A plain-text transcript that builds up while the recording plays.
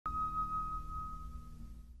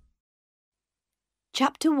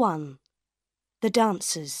Chapter 1. The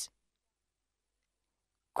Dancers.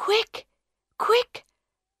 "Quick, quick,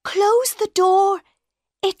 close the door,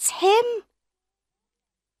 it's him!"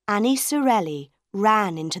 Annie Sorelli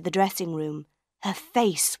ran into the dressing room, her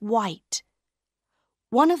face white.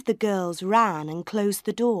 One of the girls ran and closed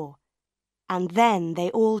the door, and then they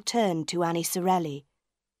all turned to Annie Sorelli.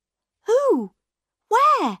 "Who?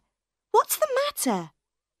 Where? What's the matter?"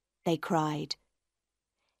 they cried.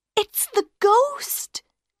 "It's the ghost,"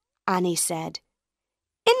 Annie said.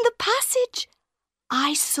 "In the passage.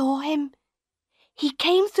 I saw him. He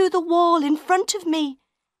came through the wall in front of me,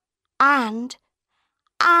 and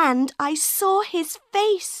I saw his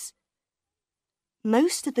face."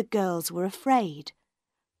 Most of the girls were afraid,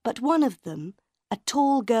 but one of them, a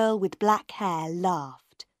tall girl with black hair,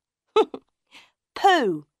 laughed.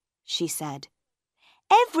 "Pooh," she said.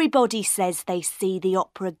 "Everybody says they see the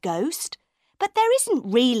opera ghost, but there isn't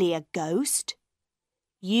really a ghost.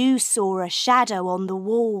 You saw a shadow on the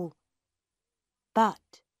wall."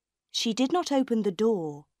 But she did not open the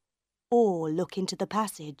door or look into the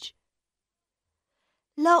passage.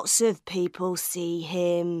 "Lots of people see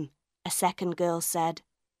him," a second girl said.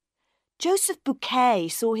 "Joseph Bouquet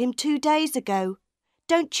saw him 2 days ago.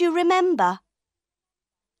 Don't you remember?"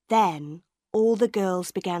 Then all the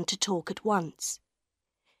girls began to talk at once.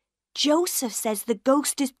 "Joseph says the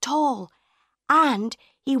ghost is tall, and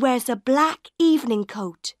he wears a black evening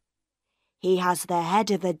coat. He has the head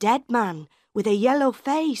of a dead man with a yellow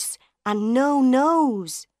face and no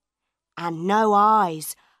nose, and no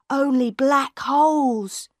eyes, only black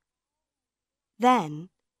holes." Then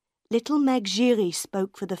little Meg Giry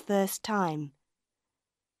spoke for the first time.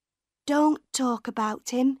 "Don't talk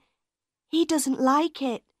about him. He doesn't like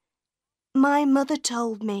it. My mother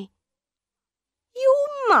told me."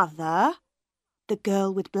 "Your mother?" the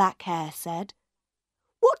girl with black hair said.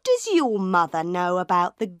 "What does your mother know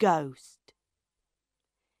about the ghost?"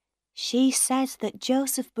 "She says that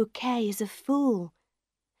Joseph Bouquet is a fool.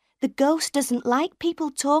 The ghost doesn't like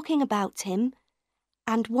people talking about him,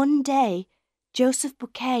 and one day Joseph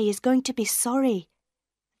Bouquet is going to be sorry,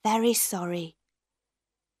 very sorry."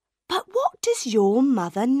 "But what does your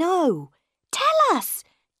mother know? Tell us,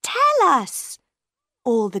 tell us!"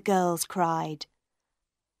 all the girls cried.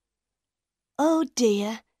 "Oh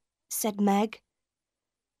dear," said Meg.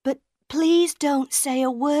 "But please don't say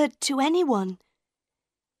a word to anyone.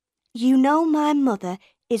 You know my mother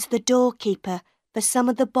is the doorkeeper for some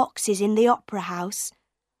of the boxes in the opera house.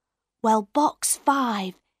 Well, box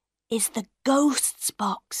 5 is the ghost's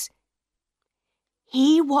box.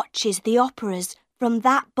 He watches the operas from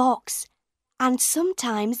that box, and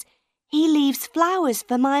sometimes he leaves flowers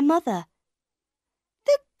for my mother."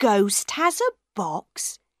 "The ghost has a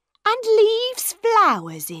box and leaves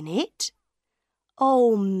flowers in it?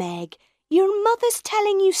 Oh, Meg, your mother's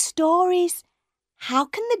telling you stories. How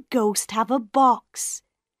can the ghost have a box?"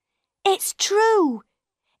 "It's true,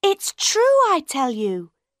 I tell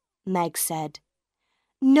you," Meg said.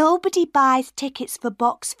 "Nobody buys tickets for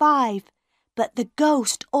box 5, but the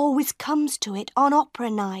ghost always comes to it on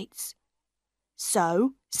opera nights."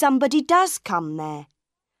 "So somebody does come there?"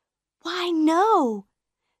 "Why, no.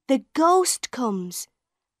 The ghost comes,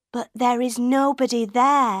 but there is nobody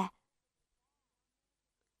there."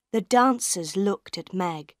 The dancers looked at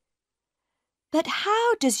Meg. "But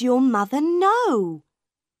how does your mother know?"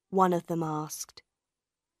 one of them asked.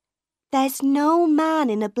 "There's no man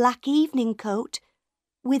in a black evening coat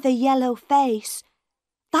with a yellow face.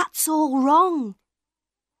 That's all wrong.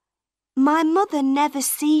 My mother never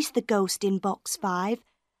sees the ghost in box 5,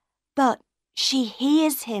 but she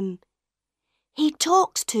hears him. He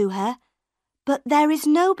talks to her, but there is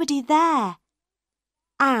nobody there.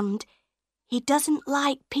 And he doesn't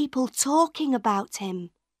like people talking about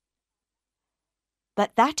him."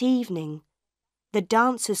 But that evening, the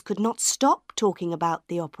dancers could not stop talking about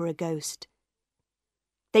the opera ghost.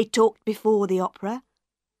 They talked before the opera,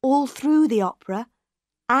 all through the opera,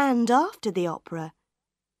 and after the opera.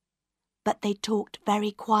 But they talked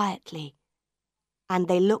very quietly, and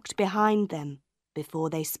they looked behind them before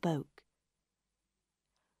they spoke.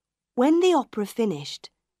 When the opera finished,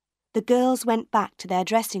 the girls went back to their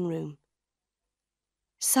dressing room.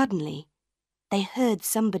 Suddenly, they heard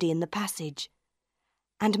somebody in the passage,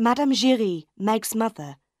 and Madame Giry, Meg's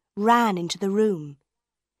mother, ran into the room.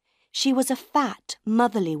 She was a fat,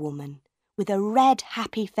 motherly woman with a red,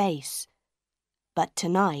 happy face. But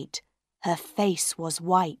tonight, her face was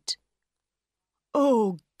white.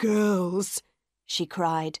 "Oh, girls," she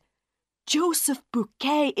cried, "Joseph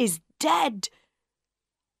Bouquet is dead.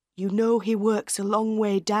 You know he works a long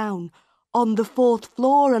way down, on the 4th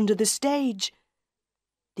floor under the stage.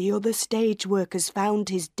 The other stage workers found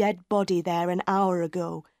his dead body there an hour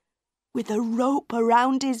ago, with a rope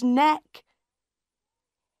around his neck."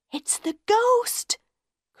 "It's the ghost!"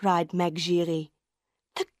 cried Meg Giry.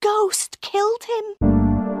 "The ghost killed him!"